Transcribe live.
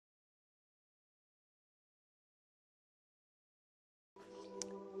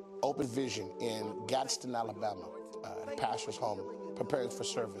open vision in Gadsden, Alabama, at a pastor's home, preparing for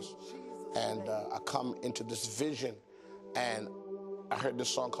service. And I come into this vision, and I heard this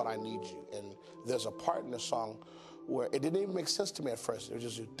song called I Need You. And there's a part in the song where it didn't even make sense to me at first. It was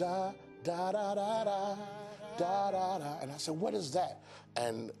just da, da, da, da, da, da, da, da. And I said, what is that?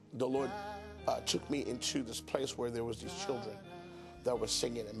 And the Lord took me into this place where there was these children that were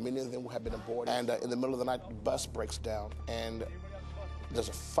singing, and many of them had been aborted. And in the middle of the night, the bus breaks down, and there's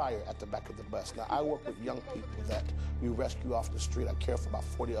a fire at the back of the bus. Now, I work with young people that we rescue off the street. I care for about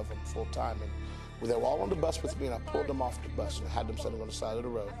 40 of them full time. And they were all on the bus with me, and I pulled them off the bus and had them sitting on the side of the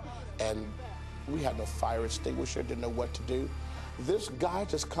road. And we had no fire extinguisher, didn't know what to do. This guy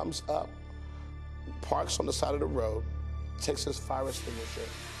just comes up, parks on the side of the road, takes his fire extinguisher,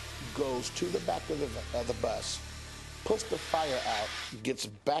 goes to the back of the bus, puts the fire out, gets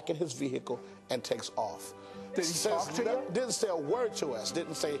back in his vehicle, and takes off. Did he talk to you? Didn't say a word to us.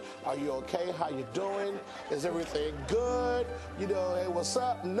 Didn't say, are you okay? How you doing? Is everything good? You know, hey, what's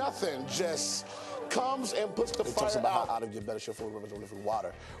up? Nothing. Just comes and puts the fire out. Out of your belly shall flow rivers of living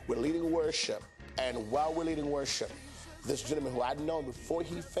water. We're leading worship, and while we're leading worship, this gentleman who I'd known before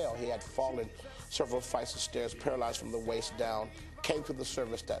he fell, he had fallen several flights of stairs, paralyzed from the waist down, came to the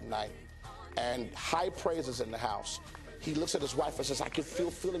service that night, and high praises in the house. He looks at his wife and says, I can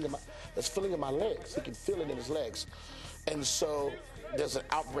feel feeling in my legs. He can feel it in his legs. And so there's an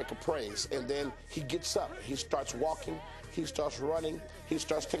outbreak of praise. And then he gets up. He starts walking. He starts running. He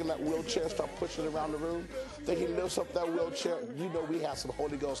starts taking that wheelchair, start pushing it around the room. Then he lifts up that wheelchair. You know we had some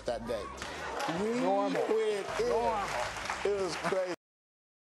Holy Ghost that day. We went in. It was crazy.